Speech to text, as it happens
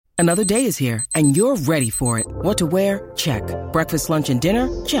Another day is here, and you're ready for it. What to wear? Check. Breakfast, lunch, and dinner?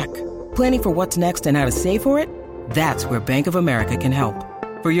 Check. Planning for what's next and how to save for it? That's where Bank of America can help.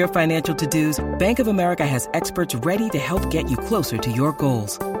 For your financial to-dos, Bank of America has experts ready to help get you closer to your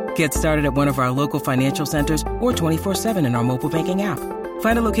goals. Get started at one of our local financial centers or 24/7 in our mobile banking app.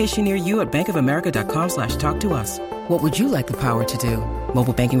 Find a location near you at bankofamerica.com/talktous. What would you like the power to do?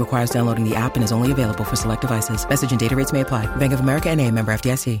 Mobile banking requires downloading the app and is only available for select devices. Message and data rates may apply. Bank of America N.A., member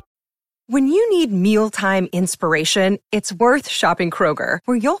FDIC. When you need mealtime inspiration, it's worth shopping Kroger,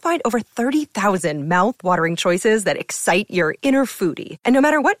 where you'll find over 30,000 mouth-watering choices that excite your inner foodie. And no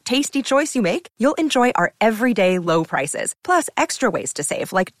matter what tasty choice you make, you'll enjoy our everyday low prices, plus extra ways to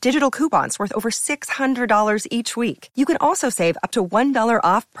save, like digital coupons worth over $600 each week. You can also save up to $1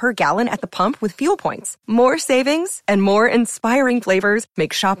 off per gallon at the pump with fuel points. More savings and more inspiring flavors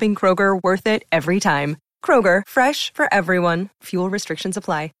make shopping Kroger worth it every time. Kroger, fresh for everyone. Fuel restrictions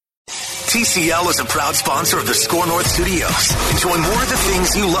apply. TCL is a proud sponsor of the Score North Studios. Enjoy more of the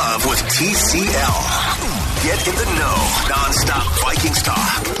things you love with TCL. Get in the know. Non-stop Vikings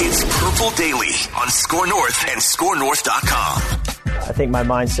talk. It's Purple Daily on Score North and ScoreNorth.com. I think my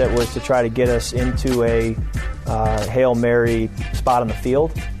mindset was to try to get us into a Hail Mary spot on the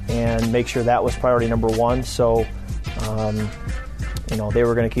field and make sure that was priority number one. So, they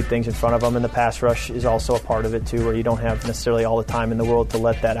were going to keep things in front of them, and the pass rush is also a part of it too, where you don't have necessarily all the time in the world to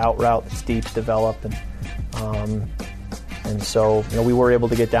let that out route that's deep develop. And so, we were able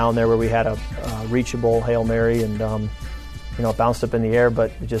to get down there where we had a reachable Hail Mary, and it bounced up in the air,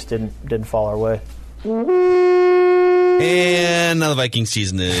 but it just didn't fall our way. And now the Viking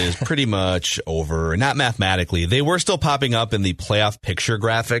season is pretty much over. Not mathematically. They were still popping up in the playoff picture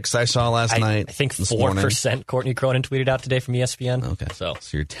graphics I saw last night. I think 4% Courtney Cronin tweeted out today from ESPN. Okay. So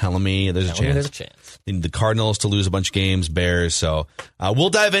you're telling me there's a chance. There's a chance. The Cardinals to lose a bunch of games, Bears. So we'll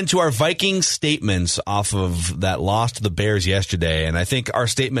dive into our Viking statements off of that loss to the Bears yesterday. And I think our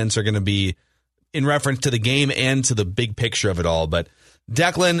statements are going to be in reference to the game and to the big picture of it all. But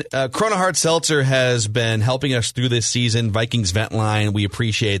Declan, Corona Hard Seltzer has been helping us through this season. Vikings Vent Line, we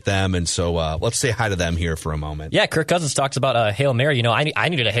appreciate them, and so let's say hi to them here for a moment. Yeah, Kirk Cousins talks about a Hail Mary. I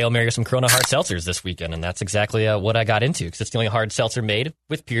needed a Hail Mary or some Corona Hard Seltzers this weekend, and that's exactly what I got into, because it's the only hard seltzer made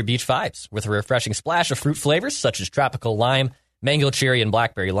with Pure Beach Vibes. With a refreshing splash of fruit flavors such as tropical lime, mango cherry, and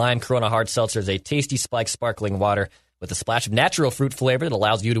blackberry lime, Corona Hard Seltzer is a tasty spiked sparkling water with a splash of natural fruit flavor that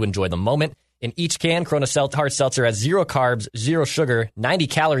allows you to enjoy the moment. In each can, Corona Hard Seltzer has 0 carbs, 0 sugar, 90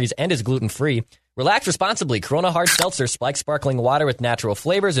 calories, and is gluten-free. Relax responsibly. Corona Hard Seltzer, spiked sparkling water with natural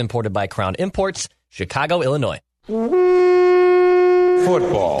flavors, imported by Crown Imports, Chicago, Illinois.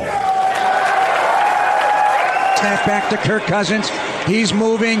 Football. Tap back to Kirk Cousins. He's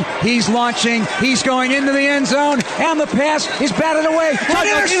moving. He's launching. He's going into the end zone. And the pass is batted away.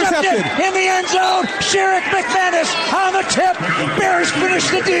 Intercepted in the end zone. Sherrick McManus on the tip. Bears finish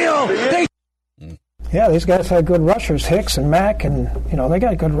the deal. Yeah, these guys had good rushers, Hicks and Mack, and they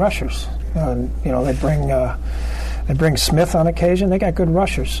got good rushers. They bring Smith on occasion. They got good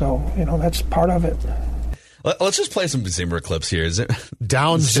rushers, so that's part of it. Let's just play some Zimmer clips here. Is it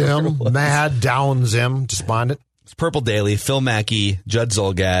down Zim, mad down Zim, despondent? It's Purple Daily. Phil Mackey, Judd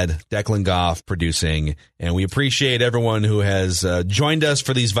Zolgad, Declan Goff producing, and we appreciate everyone who has joined us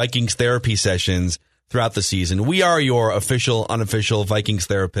for these Vikings therapy sessions throughout the season. We are your official, unofficial Vikings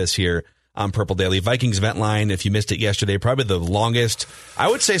therapists here on Purple Daily. Vikings Vent Line, if you missed it yesterday, probably the longest, I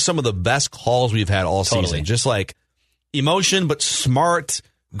would say some of the best calls we've had all season. Just like emotion, but smart,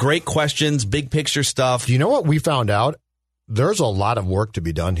 great questions, big picture stuff. Do you know what we found out? There's a lot of work to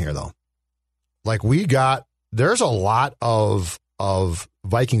be done here, though. There's a lot of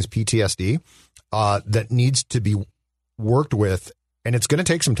Vikings PTSD that needs to be worked with, and it's going to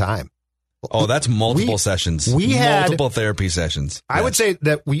take some time. Oh, that's multiple sessions. We had multiple therapy sessions. I would say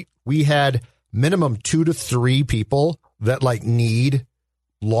that we had minimum 2 to 3 people that need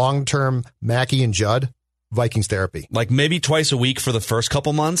long-term Mackey and Judd Vikings therapy. Maybe twice a week for the first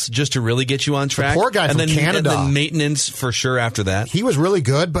couple months just to really get you on track. The poor guy from Canada. And then maintenance for sure after that. He was really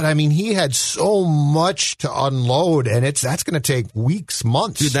good, but he had so much to unload, and that's going to take weeks,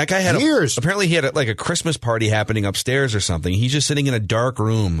 months. Dude, that guy had years. Apparently he had a Christmas party happening upstairs or something. He's just sitting in a dark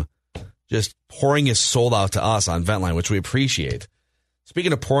room, just pouring his soul out to us on Ventline, which we appreciate.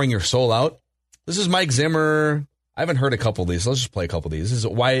 Speaking of pouring your soul out, this is Mike Zimmer. I haven't heard a couple of these. Let's just play a couple of these. This is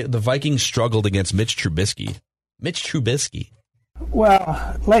why the Vikings struggled against Mitch Trubisky.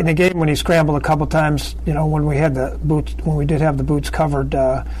 Well, late in the game when he scrambled a couple times, when we had the boots, when we did have the boots covered,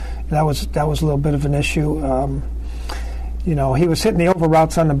 that was a little bit of an issue. He was hitting the over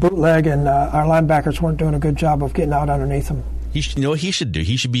routes on the bootleg, and our linebackers weren't doing a good job of getting out underneath him. He should, you know what he should do?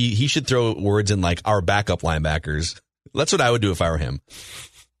 He should throw words in like our backup linebackers. That's what I would do if I were him.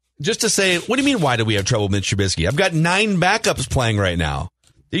 Just to say, what do you mean, why do we have trouble with Mitch Trubisky? I've got 9 backups playing right now.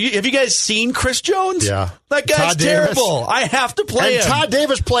 Have you guys seen Chris Jones? Yeah. That guy's Todd terrible. Davis. I have to play him. Todd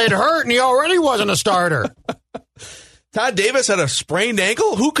Davis played hurt, and he already wasn't a starter. Todd Davis had a sprained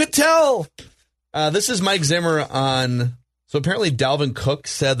ankle? Who could tell? This is Mike Zimmer on... So apparently Dalvin Cook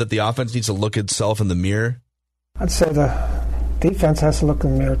said that the offense needs to look itself in the mirror. I'd say the defense has to look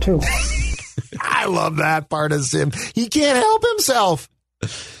in the mirror, too. I love that part of Zim. He can't help himself.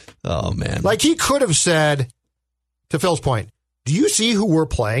 Oh, man. Like, he could have said, to Phil's point, do you see who we're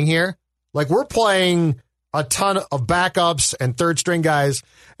playing here? Like, we're playing a ton of backups and third-string guys,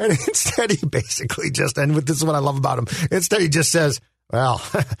 and instead he basically just, and this is what I love about him, instead he just says, well,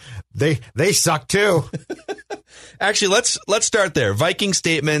 they suck too. Actually, let's start there. Viking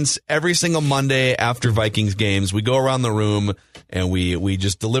statements every single Monday after Vikings games. We go around the room and we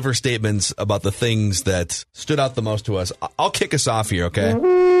just deliver statements about the things that stood out the most to us. I'll kick us off here, okay?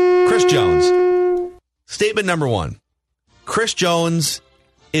 Chris Jones. Statement number 1. Chris Jones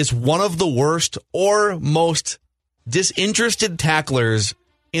is one of the worst or most disinterested tacklers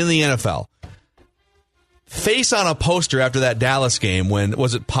in the NFL. Face on a poster after that Dallas game when,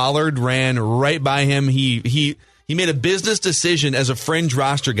 was it Pollard ran right by him? He made a business decision as a fringe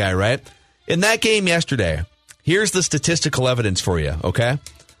roster guy, right? In that game yesterday, here's the statistical evidence for you, okay?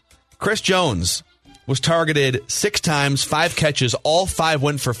 Chris Jones was targeted 6 times, 5 catches, all 5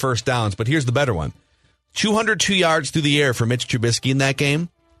 went for first downs, but here's the better one. 202 yards through the air for Mitch Trubisky in that game.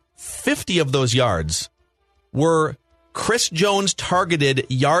 50 of those yards were Chris Jones targeted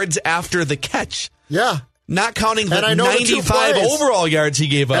yards after the catch. Yeah. Not counting the 95 overall yards he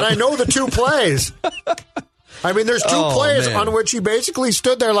gave up. And I know the 2 plays. I mean, there's 2 plays on which he basically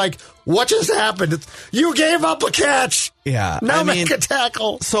stood there like, what just happened? You gave up a catch. Yeah. Now make a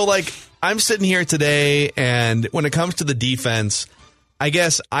tackle. So, like, I'm sitting here today, and when it comes to the defense, I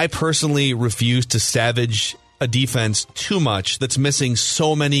guess I personally refuse to savage a defense too much that's missing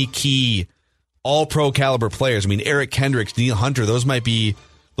so many key all-pro caliber players. I mean, Eric Kendricks, Danielle Hunter, those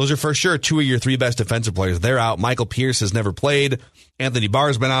are for sure 2 of your 3 best defensive players. They're out. Michael Pierce has never played. Anthony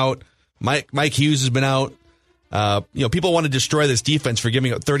Barr's been out. Mike Hughes has been out. People want to destroy this defense for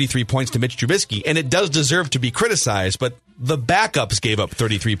giving up 33 points to Mitch Trubisky, and it does deserve to be criticized, but the backups gave up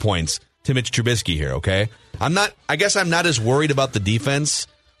 33 points to Mitch Trubisky here, okay? I guess I'm not as worried about the defense,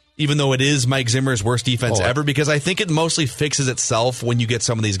 even though it is Mike Zimmer's worst defense ever, because I think it mostly fixes itself when you get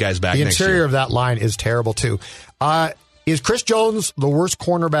some of these guys back next year. The interior of that line is terrible, too. Is Chris Jones the worst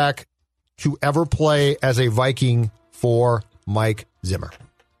cornerback to ever play as a Viking for Mike Zimmer?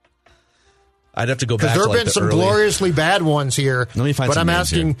 I'd have to go back. Because there have been some gloriously bad ones here. Let me find but some I'm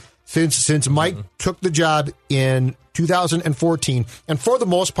names asking, since Mike took the job in 2014, and for the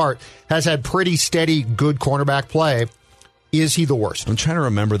most part has had pretty steady, good cornerback play, is he the worst? I'm trying to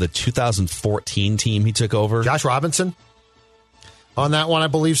remember the 2014 team he took over. Josh Robinson on that one, I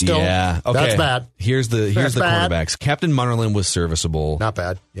believe. Still, yeah, okay. That's bad. Here's the bad. cornerbacks. Captain Munnerlyn was serviceable. Not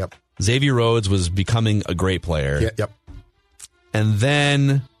bad. Yep. Xavier Rhodes was becoming a great player. Yep. And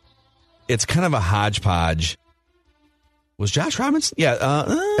then it's kind of a hodgepodge. Was Josh Robinson? Yeah.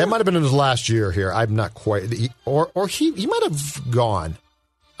 It might have been in his last year here. I'm not quite. He might have gone.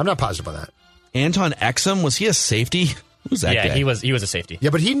 I'm not positive on that. Anton Exum, was he a safety? Who's that guy? Yeah, he was a safety.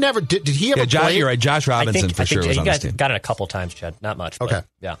 Yeah, but he never did. Did he ever play? You're right. Josh Robinson for sure was on this team. He got it a couple times, Chad. Not much. Okay.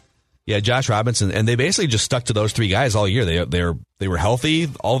 Yeah. Yeah, Josh Robinson, and they basically just stuck to those 3 guys all year. They were healthy.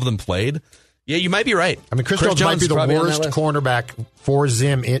 All of them played. Yeah, you might be right. I mean, Chris Jones might be the worst cornerback for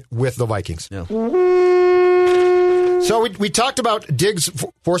Zim with the Vikings. Yeah. So we talked about Diggs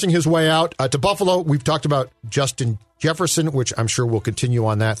forcing his way out to Buffalo. We've talked about Justin Jefferson, which I'm sure will continue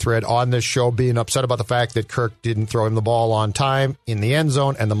on that thread on this show, being upset about the fact that Kirk didn't throw him the ball on time in the end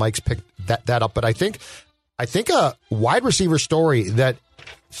zone, and the Mikes picked that up. But I think a wide receiver story that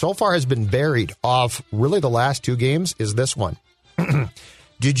so far has been buried off really the last 2 games is this one.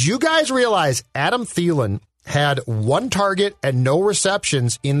 Did you guys realize Adam Thielen had 1 target and no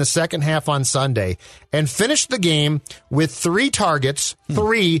receptions in the second half on Sunday and finished the game with 3 targets,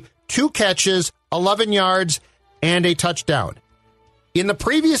 2 catches, 11 yards, and a touchdown? In the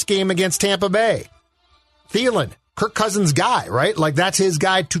previous game against Tampa Bay, Thielen, Kirk Cousins' guy, right? Like that's his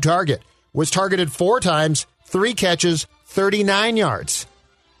guy to target, was targeted 4 times, 3 catches, 39 yards.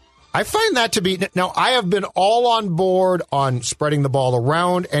 I find that to be... Now, I have been all on board on spreading the ball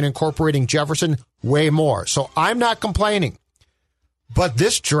around and incorporating Jefferson way more, so I'm not complaining. But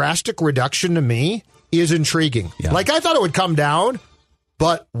this drastic reduction to me is intriguing. Yeah. Like, I thought it would come down,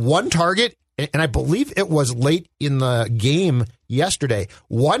 but 1 target and I believe it was late in the game yesterday,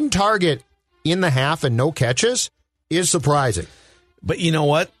 1 target in the half and no catches is surprising. But you know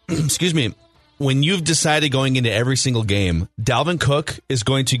what? Excuse me. When you've decided going into every single game, Dalvin Cook is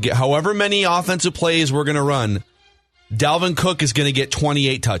going to get however many offensive plays we're going to run, Dalvin Cook is going to get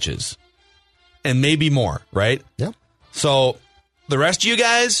 28 touches and maybe more, right? Yeah. So the rest of you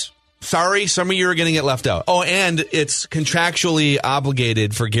guys, sorry, some of you are going to get left out. Oh, and it's contractually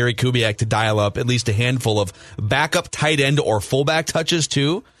obligated for Gary Kubiak to dial up at least a handful of backup tight end or fullback touches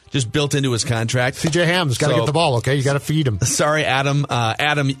too. Just built into his contract. CJ Ham's got to get the ball, okay? You got to feed him. Sorry, Adam.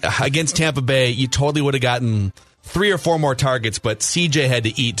 Adam, against Tampa Bay, you totally would have gotten 3 or 4 more targets, but CJ had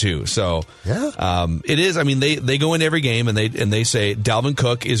to eat too. So yeah. It is. I mean, they go in every game and they say Dalvin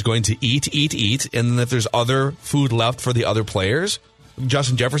Cook is going to eat, and then if there's other food left for the other players,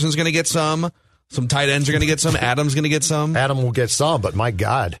 Justin Jefferson's going to get some tight ends are going to get some, Adam's going to get some. Adam will get some, but my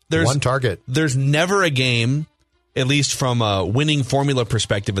God, 1 target. There's never a game, at least from a winning formula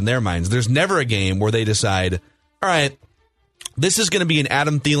perspective in their minds, there's never a game where they decide, all right, this is going to be an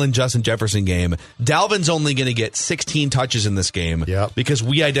Adam Thielen, Justin Jefferson game. Dalvin's only going to get 16 touches in this game because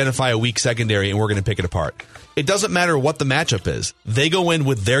we identify a weak secondary and we're going to pick it apart. It doesn't matter what the matchup is. They go in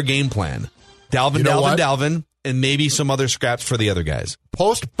with their game plan. Dalvin, and maybe some other scraps for the other guys.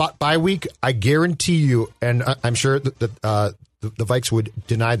 Post-bye week, I guarantee you, and I'm sure that the Vikes would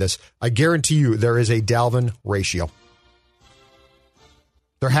deny this, I guarantee you there is a Dalvin ratio.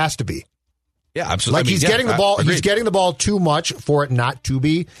 There has to be. Yeah, absolutely. Like he's getting the ball. He's getting the ball too much for it not to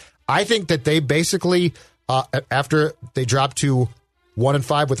be. I think that they basically, after they dropped to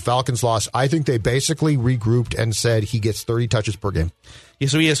 1-5 with Falcons loss, I think they basically regrouped and said he gets 30 touches per game. Yeah,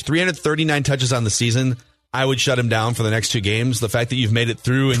 so he has 339 touches on the season. I would shut him down for the next 2 games. The fact that you've made it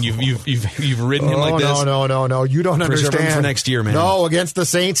through and you've ridden him like this. No. You don't understand. Preserve him for next year, man. No, against the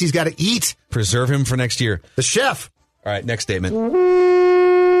Saints, he's got to eat. Preserve him for next year. The chef. All right, next statement.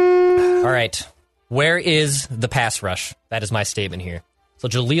 All right. Where is the pass rush? That is my statement here. So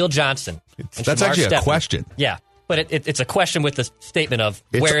Jaleel Johnson. That's actually a question. Yeah. But it's a question with the statement of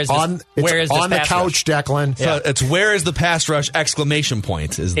where is this on the couch, rush? Declan. So it's where is the pass rush? Exclamation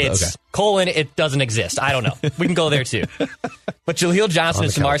point. Colon, it doesn't exist. I don't know. We can go there too. But Jaleel Johnson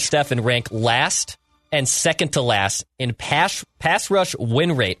and Shamar Stephen rank last and second to last in pass rush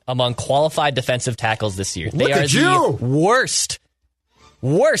win rate among qualified defensive tackles this year. They are the worst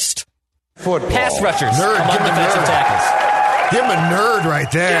pass rushers among defensive tackles. Give him a nerd right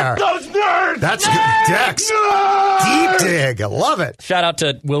there. Get those nerds! That's good. Dex. Deep dig. I love it. Shout out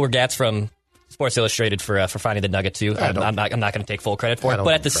to Wilbur Gatz from Sports Illustrated for finding the nugget, too. I'm not going to take full credit for it.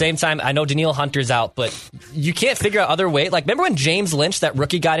 But at the same time, I know Danielle Hunter's out, but you can't figure out other way. Like, remember when James Lynch, that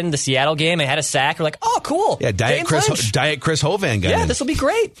rookie, got into the Seattle game and had a sack? We're like, oh, cool. Yeah, Diet Chris Hovan got in. Yeah, this will be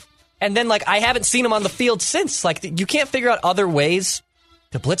great. And then, like, I haven't seen him on the field since. Like, you can't figure out other ways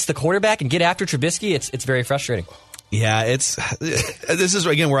to blitz the quarterback and get after Trubisky. It's very frustrating. Yeah, this is,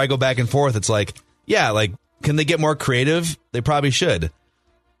 again, where I go back and forth. It's like, yeah, like, can they get more creative? They probably should.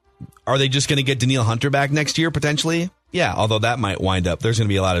 Are they just going to get Danielle Hunter back next year, potentially? Yeah, although that might wind up. There's going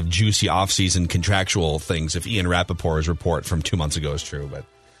to be a lot of juicy offseason contractual things if Ian Rappaport's report from 2 months ago is true. But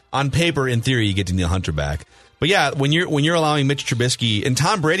on paper, in theory, you get Danielle Hunter back. But yeah, when you're allowing Mitch Trubisky, and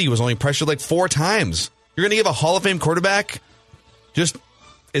Tom Brady was only pressured like 4 times. You're going to give a Hall of Fame quarterback just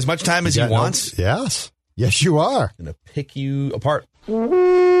as much time as he wants? Yes. Yes, you are. I'm going to pick you apart. All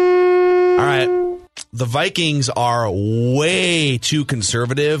right. The Vikings are way too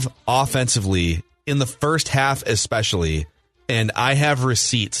conservative offensively in the first half especially, and I have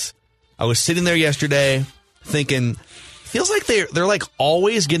receipts. I was sitting there yesterday thinking, feels like they're like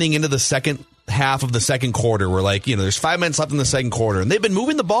always getting into the second half of the second quarter where, like, you know, there's 5 minutes left in the second quarter, and they've been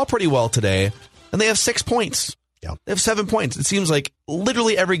moving the ball pretty well today, and they have 6 points. Yeah. They have 7 points. It seems like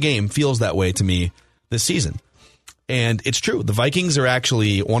literally every game feels that way to me this season. And it's true. The Vikings are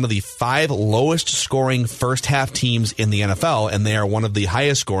actually one of the 5 lowest scoring first half teams in the NFL, and they are one of the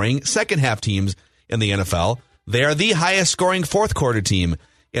highest scoring second half teams in the NFL. They are the highest scoring fourth quarter team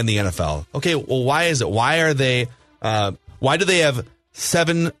in the NFL. Okay, well, why is it? Why do they have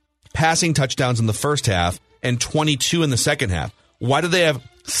 7 passing touchdowns in the first half and 22 in the second half? Why do they have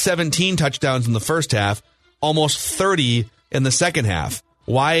 17 touchdowns in the first half, almost 30 in the second half?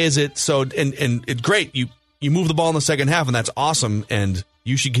 Why is it so? And it's great. You move the ball in the second half, and that's awesome, and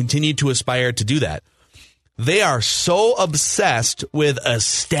you should continue to aspire to do that. They are so obsessed with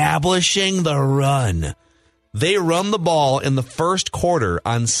establishing the run. They run the ball in the first quarter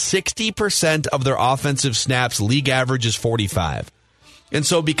on 60% of their offensive snaps. League average is 45. And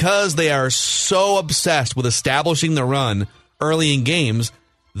so because they are so obsessed with establishing the run early in games,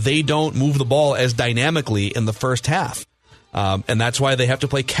 they don't move the ball as dynamically in the first half. And that's why they have to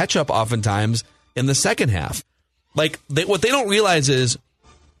play catch up oftentimes in the second half. Like, what they don't realize is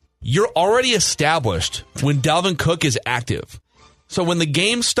you're already established when Dalvin Cook is active. So when the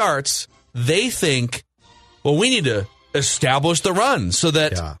game starts, they think, well, we need to establish the run so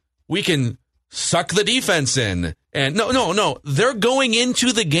that we can suck the defense in. And no. They're going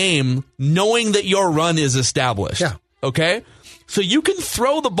into the game knowing that your run is established. Yeah. Okay? So you can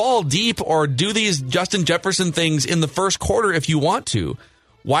throw the ball deep or do these Justin Jefferson things in the first quarter if you want to.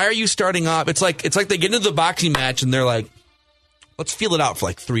 Why are you starting off? It's like they get into the boxing match and they're like, let's feel it out for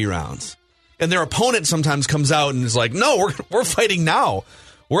like 3 rounds. And their opponent sometimes comes out and is like, no, we're fighting now.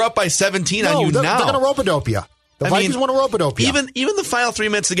 We're up by 17 on you now. They're going to rope-a-dope you. The Vikings want to rope-a-dope you. Even the final 3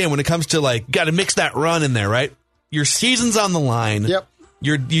 minutes of the game, when it comes to like, got to mix that run in there, right? Your season's on the line. Yep.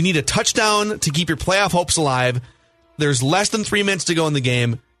 You need a touchdown to keep your playoff hopes alive. There's less than 3 minutes to go in the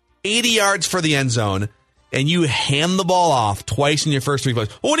game. 80 yards for the end zone. And you hand the ball off twice in your first 3 plays.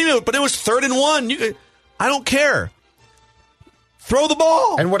 Oh, what do you mean? But it was 3rd and 1. I don't care. Throw the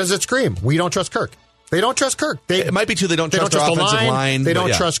ball. And what does it scream? We don't trust Kirk. They don't trust Kirk. It might be too. They don't trust their offensive line. They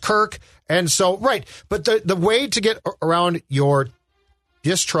don't trust Kirk. And so, right. But the way to get around your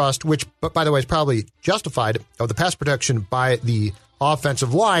distrust, which, by the way, is probably justified, of the pass protection by the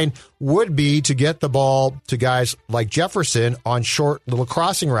offensive line, would be to get the ball to guys like Jefferson on short little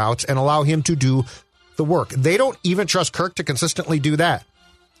crossing routes and allow him to do the work. They don't even trust Kirk to consistently do that.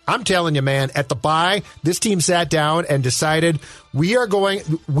 I'm telling you, man, at the bye, this team sat down and decided we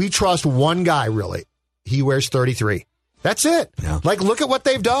trust one guy, really. He wears 33. That's it. Yeah. Like, look at what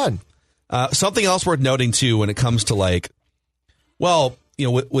they've done. Something else worth noting, too, when it comes to, like, well, you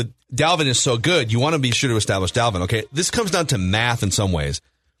know, with Dalvin is so good, you want to be sure to establish Dalvin. Okay, this comes down to math in some ways.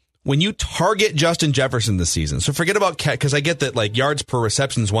 When you target Justin Jefferson this season, so forget about because I get that, like, yards per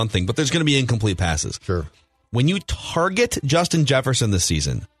reception is one thing, but there's going to be incomplete passes. Sure. When you target Justin Jefferson this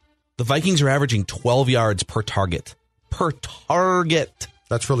season, the Vikings are averaging 12 yards per target. Per target.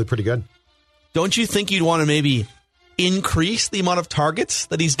 That's really pretty good. Don't you think you'd want to maybe increase the amount of targets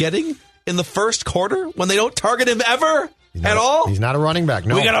that he's getting in the first quarter when they don't target him ever at all? He's not a running back.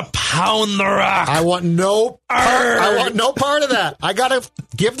 No. We got to pound the rock. I want no part of that. I got to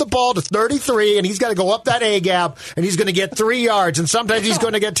give the ball to 33, and he's got to go up that A-gap, and he's going to get 3 yards, and sometimes he's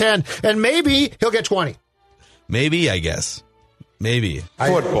going to get 10, and maybe he'll get 20. Maybe, I guess. Maybe.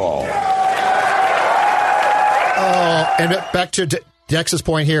 Football. And back to Dex's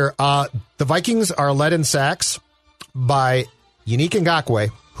point here. The Vikings are led in sacks by Yannick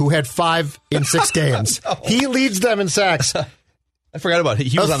Ngakoue, who had 5 in 6 games. No. He leads them in sacks. I forgot about it.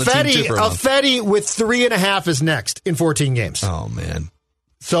 He was on the team too for a month. Fetty with 3.5 is next in 14 games. Oh, man.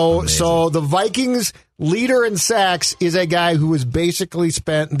 So the Vikings leader in sacks is a guy who has basically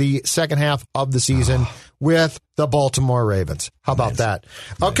spent the second half of the season with the Baltimore Ravens. How about that?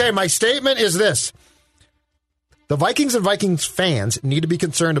 Okay, my statement is this. The Vikings and Vikings fans need to be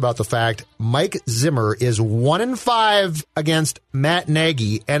concerned about the fact Mike Zimmer is 1-5 against Matt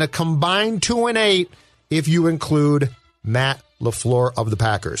Nagy and a combined 2-8 if you include Matt LaFleur of the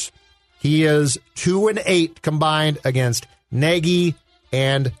Packers. He is 2-8 combined against Nagy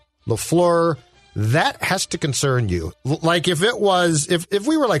and LaFleur. That has to concern you. Like if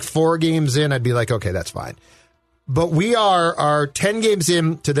we were like 4 games in, I'd be like, okay, that's fine. But we are 10 games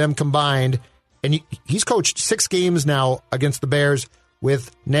in to them combined. And he's coached 6 games now against the Bears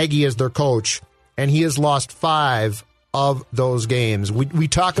with Nagy as their coach, and he has lost 5 of those games. We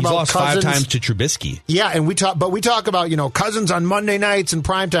talk about lost Cousins 5 times to Trubisky. Yeah, and we talk about Cousins on Monday nights in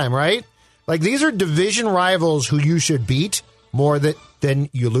primetime, right? Like these are division rivals who you should beat more than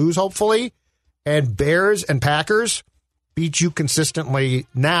you lose, hopefully. And Bears and Packers beat you consistently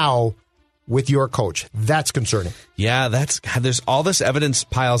now with your coach. That's concerning. Yeah, there's all this evidence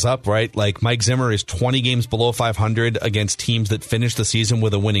piles up, right? Like Mike Zimmer is 20 games below 500 against teams that finish the season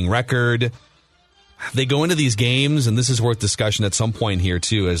with a winning record. They go into these games, and this is worth discussion at some point here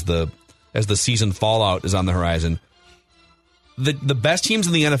too, as the season fallout is on the horizon. The best teams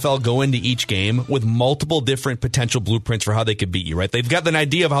in the NFL go into each game with multiple different potential blueprints for how they could beat you, right? They've got an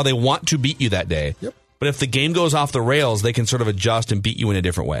idea of how they want to beat you that day. Yep. But if the game goes off the rails, they can sort of adjust and beat you in a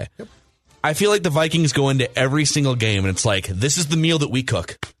different way. Yep. I feel like the Vikings go into every single game, and it's like, this is the meal that we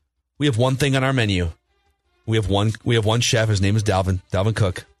cook. We have one thing on our menu. We have one chef. His name is Dalvin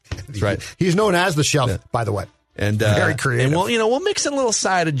Cook. That's right. He's known as the chef, by the way. And very creative. And we'll mix in a little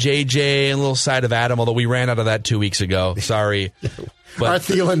side of JJ and a little side of Adam, although we ran out of that 2 weeks ago. Sorry. But, our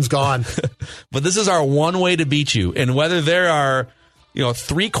Thielen's gone. But this is our one way to beat you. And whether there are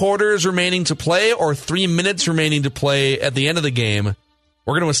 3 quarters remaining to play or 3 minutes remaining to play at the end of the game,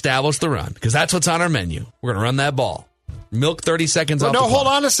 We're going to establish the run because that's what's on our menu. We're going to run that ball. Milk 30 seconds off the clock. Hold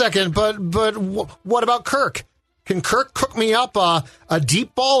on a second. But what about Kirk? Can Kirk cook me up a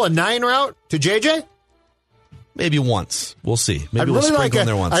deep ball, a 9 route to JJ? Maybe once. We'll see. Maybe we'll sprinkle in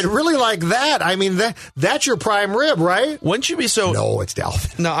there once. I'd really like that. I mean, that's your prime rib, right? Wouldn't you be so... No, it's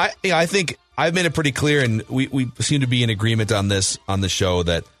Dalvin. No, I think I've made it pretty clear, and we seem to be in agreement on this on the show,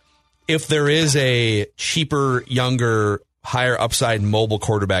 that if there is a cheaper, younger, higher upside mobile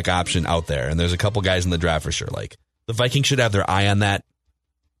quarterback option out there, and there's a couple guys in the draft for sure, like the Vikings should have their eye on that,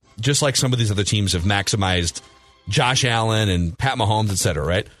 just like some of these other teams have maximized Josh Allen and Pat Mahomes, et cetera,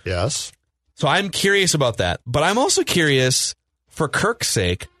 right? Yes. So I'm curious about that. But I'm also curious, for Kirk's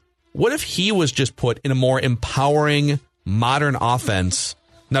sake, what if he was just put in a more empowering, modern offense?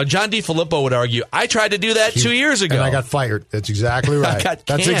 Now, John DeFilippo would argue, I tried to do that 2 years ago. And I got fired. That's exactly right.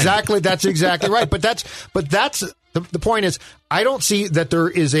 That's exactly right. But that's the point is, I don't see that there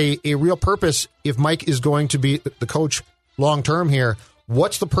is a real purpose if Mike is going to be the coach long term here.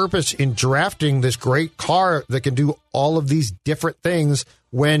 What's the purpose in drafting this great car that can do all of these different things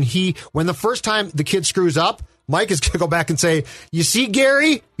when the first time the kid screws up, Mike is going to go back and say, you see,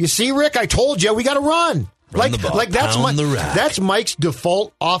 Gary, you see, Rick, I told you we got to run. That's Mike's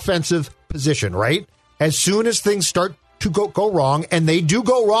default offensive position, right? As soon as things start to go wrong, and they do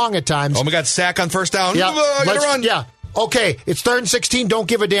go wrong at times. Oh my God, sack on first down. Yeah, gotta run. Yeah. Okay, it's 3rd and 16. Don't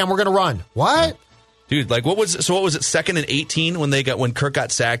give a damn. We're going to run. What? Yeah. Dude, like what was it? 2nd and 18 when Kirk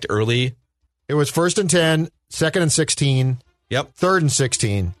got sacked early? It was 1st and 10, 2nd and 16. Yep. 3rd and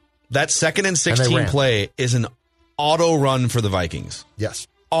 16. That 2nd and 16 play is an auto run for the Vikings. Yes.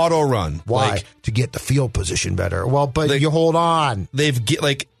 Auto run. Why? To get the field position better. Well, but you hold on. They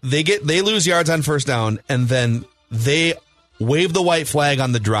lose yards on first down, and then they wave the white flag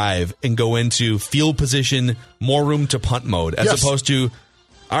on the drive and go into field position, more room to punt mode, as opposed to,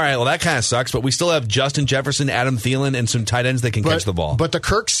 all right, well, that kind of sucks, but we still have Justin Jefferson, Adam Thielen, and some tight ends that can catch the ball. But the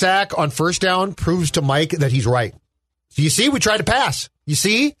Kirk sack on first down proves to Mike that he's right. So you see, we tried to pass. You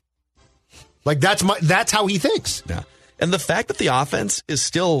see? Like, that's how he thinks. Yeah. And the fact that the offense is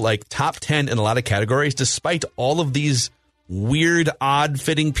still like top 10 in a lot of categories, despite all of these weird,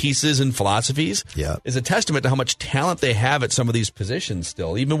 odd-fitting pieces and philosophies, is a testament to how much talent they have at some of these positions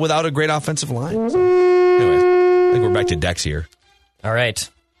still, even without a great offensive line. So, anyways, I think we're back to Dex here. All right.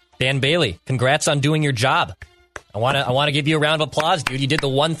 Dan Bailey, congrats on doing your job. I want to give you a round of applause, dude. You did the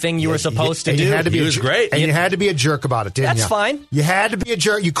one thing you were supposed to do. He was great. And you had to be a jerk about it, didn't you? That's fine. You had to be a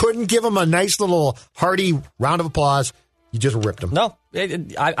jerk. You couldn't give him a nice little hearty round of applause. You just ripped him. No.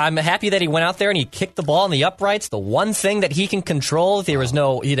 I'm happy that he went out there and he kicked the ball in the uprights. The one thing that he can control, he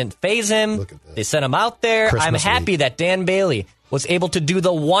didn't phase him. They sent him out there. I'm happy that Dan Bailey was able to do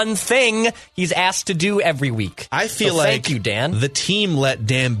the one thing he's asked to do every week. I feel like thank you, Dan. The team let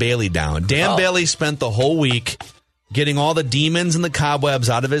Dan Bailey down. Dan Bailey spent the whole week getting all the demons and the cobwebs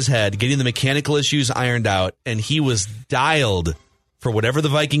out of his head, getting the mechanical issues ironed out, and he was dialed for whatever the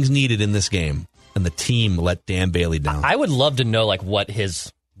Vikings needed in this game. And the team let Dan Bailey down. I would love to know what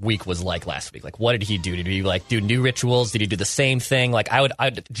his week was like last week. What did he do? Did he do new rituals? Did he do the same thing?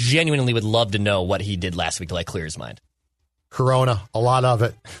 I genuinely would love to know what he did last week to clear his mind. Corona, a lot of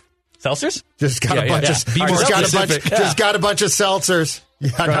it. Seltzers? Just got a bunch of seltzers.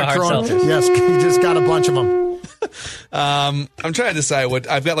 Yeah, Corona. Yes, you just got a bunch of them. I'm trying to decide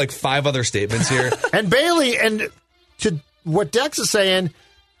I've got 5 other statements here. And Bailey, and to what Dex is saying,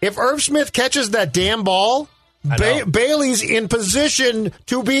 if Irv Smith catches that damn ball, Bailey's in position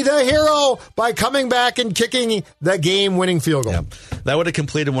to be the hero by coming back and kicking the game-winning field goal. Yep. That would have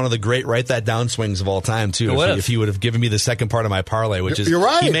completed one of the great write that down swings of all time, too, if he would have given me the second part of my parlay, which is you're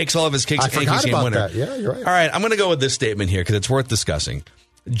right. He makes all of his kicks game winner. That. Yeah, you're right. All right, I'm going to go with this statement here because it's worth discussing.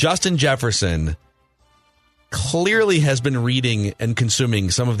 Justin Jefferson clearly has been reading and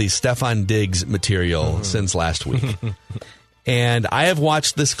consuming some of the Stefon Diggs material since last week. And I have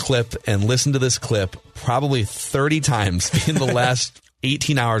watched this clip and listened to this clip probably 30 times in the last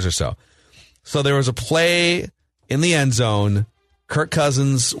 18 hours or so. So there was a play in the end zone. Kirk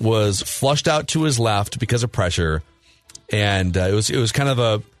Cousins was flushed out to his left because of pressure. And it was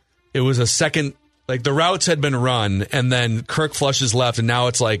a second, the routes had been run, and then Kirk flushes left, and now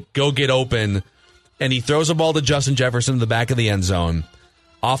it's go get open. And he throws a ball to Justin Jefferson in the back of the end zone.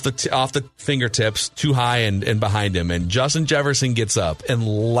 Off the fingertips, too high and behind him. And Justin Jefferson gets up and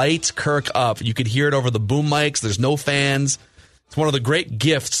lights Kirk up. You could hear it over the boom mics. There's no fans. It's one of the great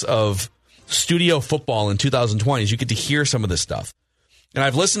gifts of studio football in 2020 is you get to hear some of this stuff. And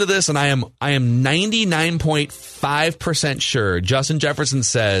I've listened to this, and I am 99.5% sure Justin Jefferson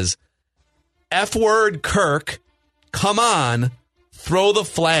says, F word Kirk, come on, throw the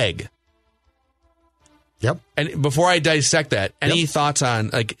flag. Yep. And before I dissect that, any thoughts on,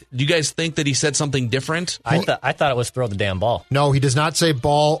 do you guys think that he said something different? I thought it was throw the damn ball. No, he does not say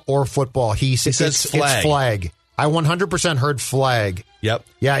ball or football. He says flag. It's flag. I 100% heard flag. Yep.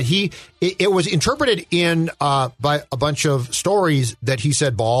 Yeah, it was interpreted in by a bunch of stories that he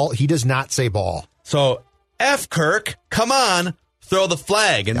said ball. He does not say ball. So, F Kirk, come on, throw the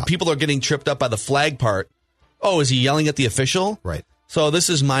flag. And people are getting tripped up by the flag part. Oh, is he yelling at the official? Right. So this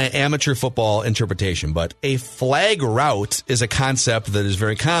is my amateur football interpretation, but a flag route is a concept that is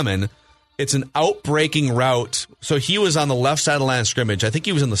very common. It's an outbreaking route. So he was on the left side of the line of scrimmage. I think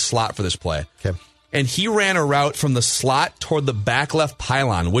he was in the slot for this play. Okay. And he ran a route from the slot toward the back left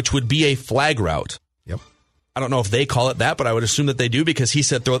pylon, which would be a flag route. Yep. I don't know if they call it that, but I would assume that they do because he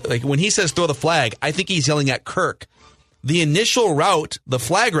said when he says throw the flag, I think he's yelling at Kirk. The initial route, the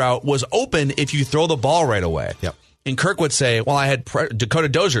flag route, was open if you throw the ball right away. Yep. And Kirk would say, well, I had Dakota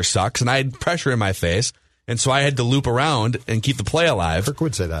Dozier sucks, and I had pressure in my face, and so I had to loop around and keep the play alive. Kirk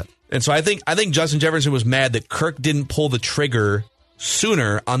would say that. And so I think Justin Jefferson was mad that Kirk didn't pull the trigger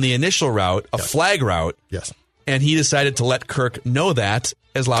sooner on the initial route, a flag route. Yes. And he decided to let Kirk know that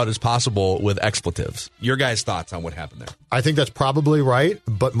as loud as possible with expletives. Your guys' thoughts on what happened there? I think that's probably right,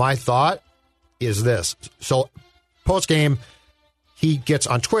 but my thought is this. So post-game, he gets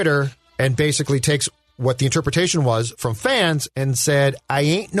on Twitter and basically takes what the interpretation was from fans and said, I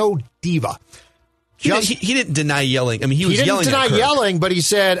ain't no diva. He didn't deny yelling. I mean, he was yelling at Kirk. He didn't deny yelling, but he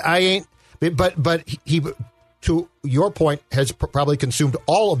said, I ain't. But he, to your point, has probably consumed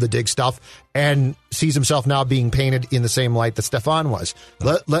all of the Dig stuff and sees himself now being painted in the same light that Stefan was.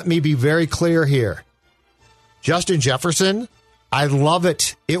 Let me be very clear here. Justin Jefferson, I love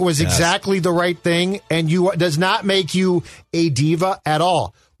it. It was exactly the right thing, and does not make you a diva at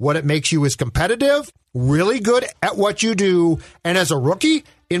all. What it makes you is competitive, really good at what you do, and as a rookie,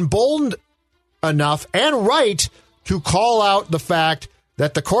 emboldened enough and right to call out the fact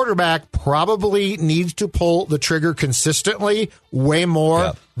that the quarterback probably needs to pull the trigger consistently way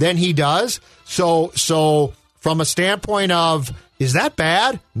more than he does. So from a standpoint of, is that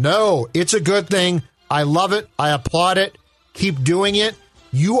bad? No, it's a good thing. I love it. I applaud it. Keep doing it.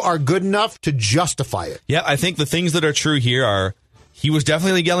 You are good enough to justify it. Yeah, I think the things that are true here are he was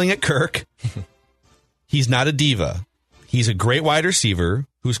definitely yelling at Kirk. He's not a diva. He's a great wide receiver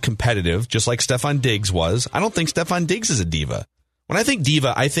who's competitive, just like Stefon Diggs was. I don't think Stefon Diggs is a diva. When I think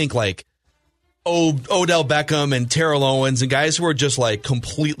diva, I think like Odell Beckham and Terrell Owens and guys who are just like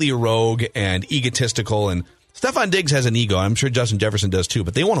completely rogue and egotistical. And Stefon Diggs has an ego. I'm sure Justin Jefferson does too,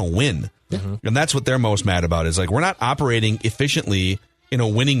 but they want to win. Mm-hmm. And that's what they're most mad about is like, we're not operating efficiently in a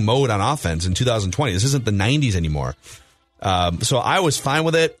winning mode on offense in 2020. This isn't the 90s anymore. So I was fine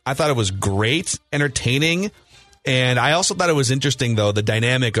with it. I thought it was great, entertaining. And I also thought it was interesting, though, the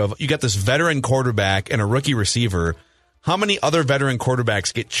dynamic of you got this veteran quarterback and a rookie receiver. How many other veteran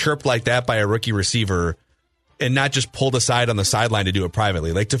quarterbacks get chirped like that by a rookie receiver and not just pulled aside on the sideline to do it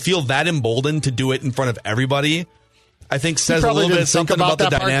privately? Like, to feel that emboldened to do it in front of everybody, I think says a little bit something about the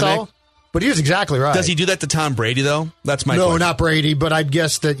dynamic. Though, but he was exactly right. Does he do that to Tom Brady, though? That's my question. No, not Brady, but I'd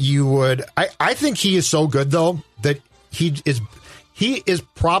guess that you would. I think he is so good, though, that he is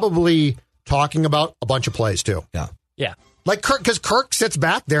probably talking about a bunch of plays, too. Yeah. Yeah. Like Kirk, because Kirk sits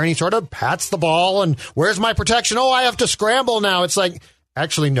back there and he sort of pats the ball and where's my protection? Oh, I have to scramble now. It's like,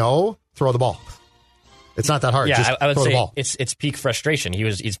 actually, no, throw the ball. It's not that hard. Yeah, just I would throw say the ball. It's peak frustration.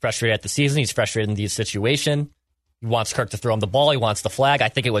 He's frustrated at the season. He's frustrated in the situation. He wants Kirk to throw him the ball. He wants the flag. I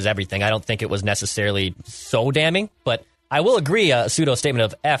think it was everything. I don't think it was necessarily so damning, but I will agree a pseudo statement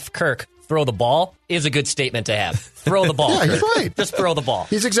of F Kirk, throw the ball is a good statement to have. Throw the ball. Yeah, he's right. Just throw the ball.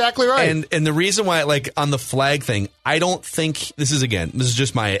 He's exactly right. And the reason why, like, on the flag thing, I don't think, this is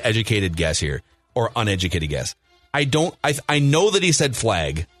just my educated guess here, or uneducated guess. I know that he said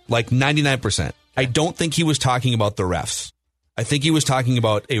flag, like 99%. I don't think he was talking about the refs. I think he was talking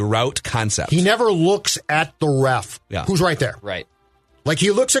about a route concept. He never looks at the ref, who's right there. Right. Like,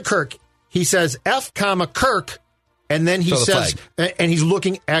 he looks at Kirk. He says, F, Kirk, and then he says, and he's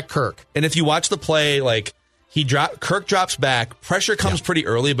looking at Kirk. And if you watch the play, like, Kirk drops back. Pressure comes pretty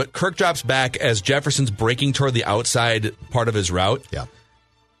early, but Kirk drops back as Jefferson's breaking toward the outside part of his route. Yeah.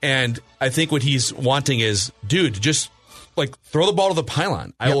 And I think what he's wanting is, dude, just like throw the ball to the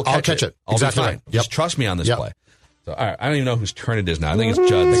pylon. I'll catch it. I'll exactly be fine. Right. Just trust me on this play. So, all right, I don't even know whose turn it is now. I think it's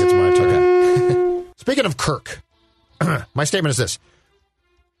Judd. I think it's my turn. Okay. Speaking of Kirk, my statement is this.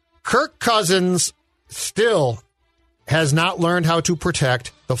 Kirk Cousins still has not learned how to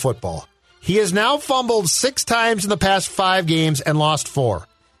protect the football. He has now fumbled 6 times in the past 5 games and lost 4.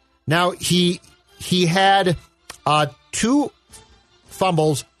 Now, he had 2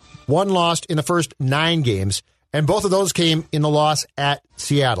 fumbles, 1 lost in the first 9 games, and both of those came in the loss at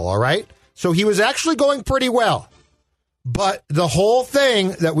Seattle, all right? So he was actually going pretty well. But the whole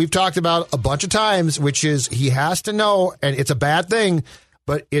thing that we've talked about a bunch of times, which is he has to know, and it's a bad thing,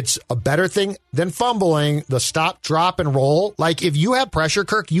 but it's a better thing than fumbling, the stop, drop, and roll. Like, if you have pressure,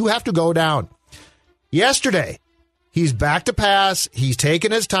 Kirk, you have to go down. Yesterday, he's back to pass. He's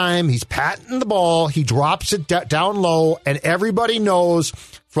taking his time. He's patting the ball. He drops it down low, and everybody knows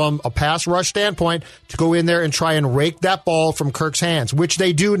from a pass rush standpoint to go in there and try and rake that ball from Kirk's hands, which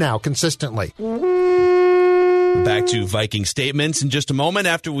they do now consistently. Back to Viking statements in just a moment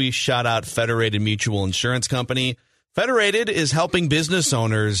after we shout out Federated Mutual Insurance Company. Federated is helping business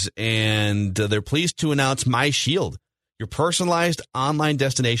owners, and they're pleased to announce MyShield, your personalized online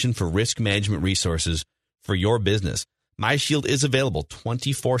destination for risk management resources for your business. MyShield is available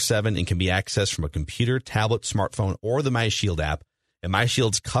 24/7 and can be accessed from a computer, tablet, smartphone, or the MyShield app. And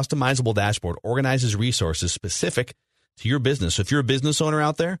MyShield's customizable dashboard organizes resources specific to your business. So if you're a business owner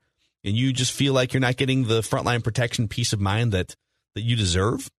out there and you just feel like you're not getting the frontline protection peace of mind that you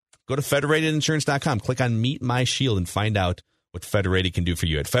deserve, go to federatedinsurance.com, click on Meet My Shield, and find out what Federated can do for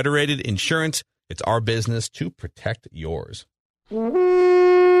you. At Federated Insurance, it's our business to protect yours.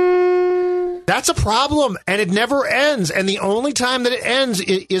 That's a problem, and it never ends. And the only time that it ends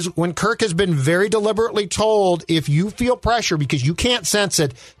is when Kirk has been very deliberately told, if you feel pressure because you can't sense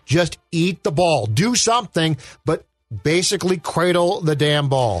it, just eat the ball. Do something, but basically cradle the damn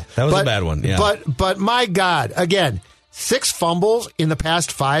ball. That was a bad one, yeah. But my God, again, 6 fumbles in the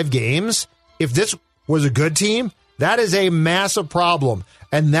past 5 games. If this was a good team, that is a massive problem.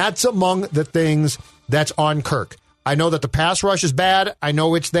 And that's among the things that's on Kirk. I know that the pass rush is bad. I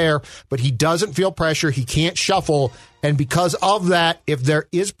know it's there, but he doesn't feel pressure. He can't shuffle. And because of that, if there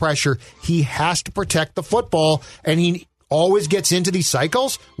is pressure, he has to protect the football. And he always gets into these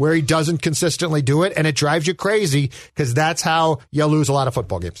cycles where he doesn't consistently do it. And it drives you crazy because that's how you lose a lot of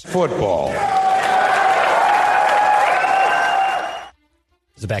football games. Football.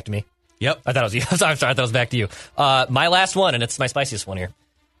 Is it back to me? Yep. I thought it was you. Sorry, I thought it was back to you. My last one, and it's my spiciest one here.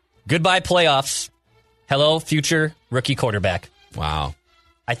 Goodbye, playoffs. Hello, future rookie quarterback. Wow.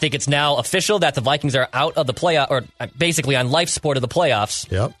 I think it's now official that the Vikings are out of the playoff, or basically on life support of the playoffs.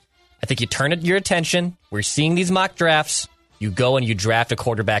 Yep. I think you turn your attention. We're seeing these mock drafts. You go and you draft a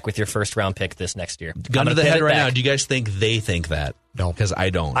quarterback with your first-round pick this next year. Gun to the head right now. Do you guys think they think that? No. Because I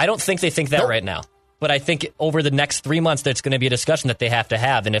don't. I don't think they think that right now. But I think over the next 3 months, there's going to be a discussion that they have to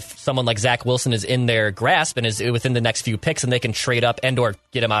have. And if someone like Zach Wilson is in their grasp and is within the next few picks and they can trade up and or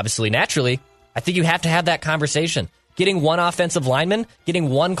get him obviously naturally, I think you have to have that conversation. Getting one offensive lineman, getting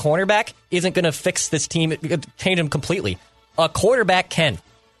one cornerback isn't going to fix this team, change them completely. A quarterback can.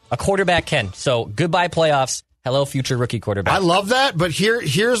 So goodbye playoffs. Hello, future rookie quarterback. I love that, but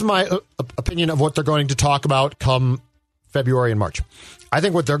here's my opinion of what they're going to talk about come February and March. I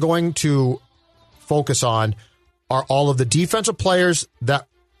think what they're going to focus on are all of the defensive players that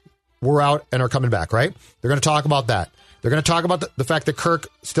were out and are coming back, right? They're going to talk about that. They're going to talk about the fact that Kirk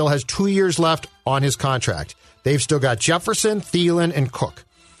still has 2 years left on his contract. They've still got Jefferson, Thielen, and Cook.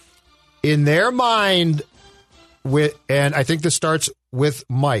 In their mind, and I think this starts with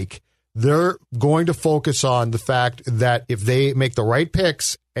Mike, they're going to focus on the fact that if they make the right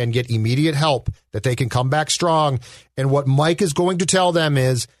picks and get immediate help, that they can come back strong. And what Mike is going to tell them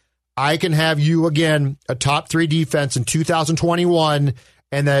is, I can have you again, a top 3 defense in 2021,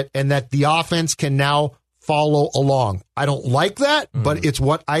 and that the offense can now follow along. I don't like that, but it's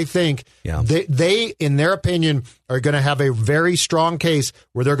what I think. Yeah. They, in their opinion, are going to have a very strong case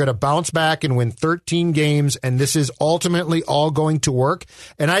where they're going to bounce back and win 13 games, and this is ultimately all going to work.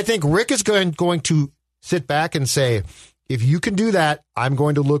 And I think Rick is going to sit back and say, if you can do that, I'm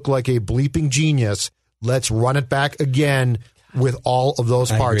going to look like a bleeping genius. Let's run it back again with all of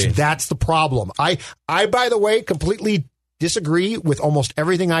those parts. That's the problem. I, by the way, completely disagree with almost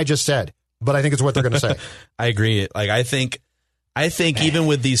everything I just said. But I think it's what they're going to say. I agree. Like I think even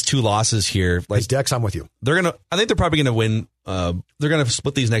with these 2 losses here, like Dex, I'm with you. I think they're probably going to win. They're going to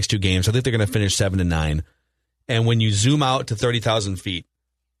split these next 2 games. I think they're going to finish 7-9. And when you zoom out to 30,000 feet,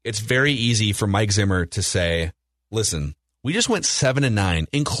 it's very easy for Mike Zimmer to say, "Listen, we just went 7-9,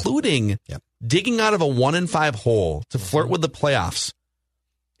 including digging out of a 1-5 hole to flirt with the playoffs."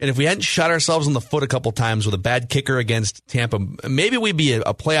 And if we hadn't shot ourselves in the foot a couple times with a bad kicker against Tampa, maybe we'd be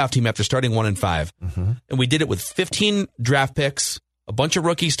a playoff team after starting 1-5. Mm-hmm. And we did it with 15 draft picks, a bunch of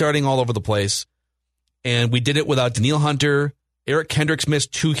rookies starting all over the place. And we did it without Danielle Hunter. Eric Kendricks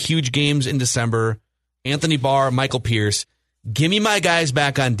missed 2 huge games in December. Anthony Barr, Michael Pierce. Give me my guys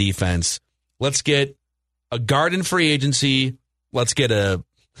back on defense. Let's get a guard in free agency, let's get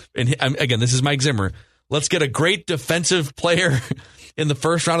again, this is Mike Zimmer. Let's get a great defensive player in the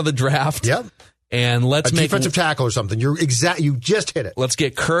first round of the draft. Yep. And let's make defensive tackle or something. You just hit it. Let's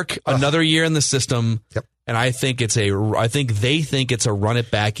get Kirk another year in the system. Yep. And I think they think it's a run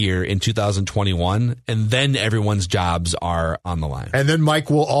it back year in 2021, and then everyone's jobs are on the line. And then Mike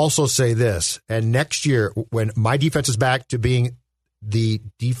will also say this, and next year when my defense is back to being the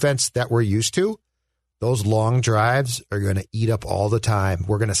defense that we're used to, those long drives are going to eat up all the time.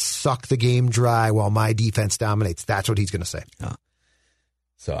 We're going to suck the game dry while my defense dominates. That's what he's going to say.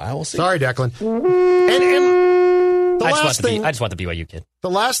 So I will see. Sorry, Declan. And I just want the BYU kid. The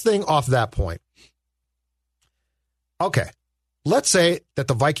last thing off that point. Okay, let's say that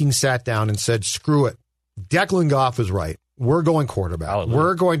the Vikings sat down and said, screw it. Declan Goff is right. We're going quarterback. Hallelujah.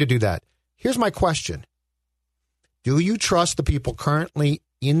 We're going to do that. Here's my question. Do you trust the people currently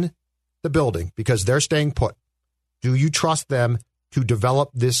in the building because they're staying put? Do you trust them to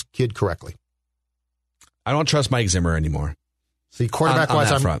develop this kid correctly? I don't trust Mike Zimmer anymore. See,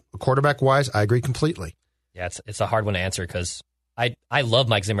 quarterback-wise, I agree completely. Yeah, it's a hard one to answer because I love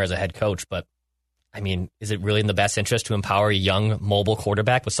Mike Zimmer as a head coach, but I mean, is it really in the best interest to empower a young mobile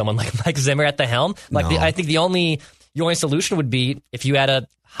quarterback with someone like Mike Zimmer at the helm? Like, No. I think the only solution would be if you had a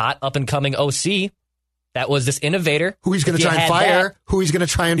hot up and coming OC that was this innovator Who he's going to If you try and had fire? that, Who he's going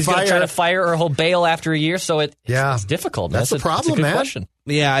to try and he's fire? going to try to fire or he'll bail after a year. So it's difficult. That's the problem, it's a good man. question.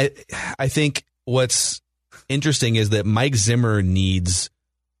 Yeah, I think what's interesting is that Mike Zimmer needs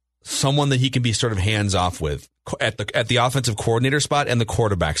someone that he can be sort of hands off with at the offensive coordinator spot and the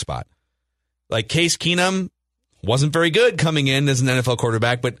quarterback spot. Like Case Keenum wasn't very good coming in as an NFL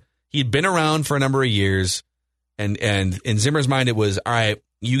quarterback, but he'd been around for a number of years. And in Zimmer's mind, it was, all right,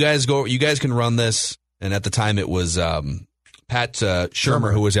 you guys can run this. And at the time, it was Pat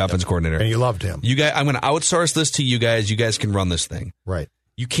Shurmur, who was the offensive coordinator. And you loved him. I'm going to outsource this to you guys. You guys can run this thing. Right.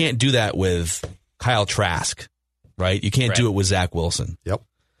 You can't do that with Kyle Trask, right? You can't do it with Zach Wilson. Yep.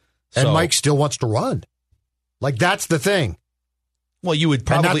 And Mike still wants to run. Like, that's the thing. Well, you would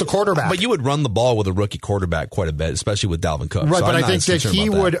probably and not the quarterback, but you would run the ball with a rookie quarterback quite a bit, especially with Dalvin Cook. Right, so but I'm I think that he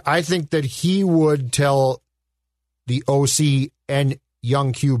would. I think that he would tell the OC and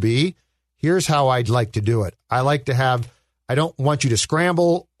young QB, here's how I'd like to do it. I like to have. I don't want you to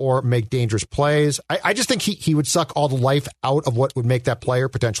scramble or make dangerous plays. I just think he would suck all the life out of what would make that player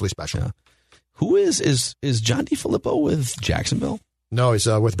potentially special. Yeah. Who is John DeFilippo with Jacksonville? No, he's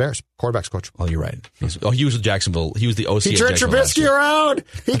with Bears, quarterbacks coach. Oh, you're right. He was with Jacksonville. He was the OC. He turned Trubisky around.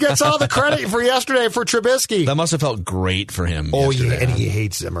 He gets all the credit for yesterday for Trubisky. That must have felt great for him. Oh, yesterday, yeah, and he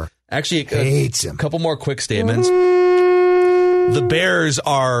hates Zimmer. Actually, hates him. A couple more quick statements. The Bears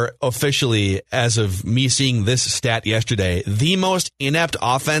are officially, as of me seeing this stat yesterday, the most inept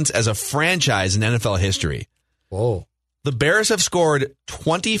offense as a franchise in NFL history. Whoa. The Bears have scored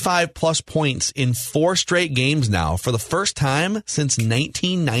 25-plus points in 4 straight games now for the first time since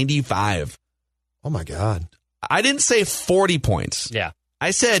 1995. Oh, my God. I didn't say 40 points. Yeah.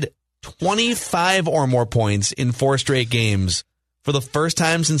 I said 25 or more points in 4 straight games for the first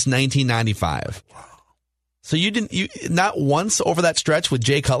time since 1995. Wow. So you not once over that stretch with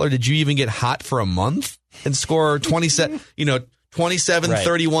Jay Cutler did you even get hot for a month and score 27, 27, right.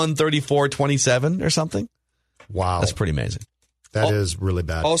 31, 34, 27 or something? Wow. That's pretty amazing. That is really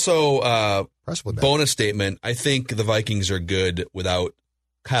bad. Also, bonus statement, I think the Vikings are good without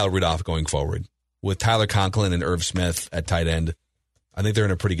Kyle Rudolph going forward. With Tyler Conklin and Irv Smith at tight end, I think they're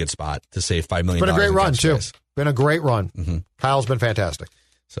in a pretty good spot to save $5 million. It's been a great run, too. Space. Been a great run. Mm-hmm. Kyle's been fantastic.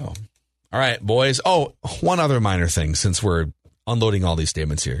 So, all right, boys. Oh, one other minor thing since we're unloading all these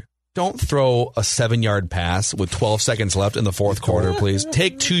statements here. Don't throw a 7-yard pass with 12 seconds left in the fourth quarter, please.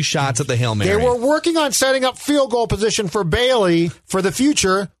 Take 2 shots at the Hail Mary. They were working on setting up field goal position for Bailey for the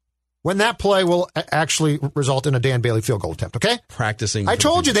future when that play will actually result in a Dan Bailey field goal attempt, okay? Practicing. I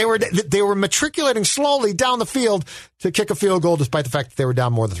told you they were matriculating slowly down the field to kick a field goal despite the fact that they were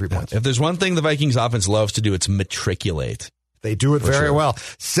down more than 3 points. If there's one thing the Vikings offense loves to do, it's matriculate. They do it very well.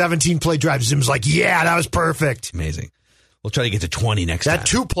 17-play drive. Zim's like, yeah, that was perfect. Amazing. We'll try to get to 20 next time. That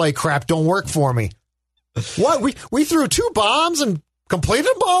 2-play crap don't work for me. What? We threw 2 bombs and completed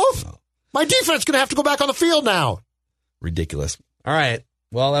them both? Oh. My defense is going to have to go back on the field now. Ridiculous. All right.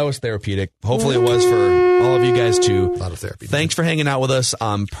 Well, that was therapeutic. Hopefully it was for all of you guys, too. A lot of therapy. Thanks for hanging out with us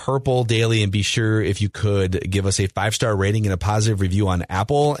on Purple Daily. And be sure, if you could, give us a 5-star rating and a positive review on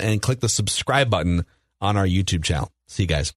Apple and click the subscribe button on our YouTube channel. See you guys.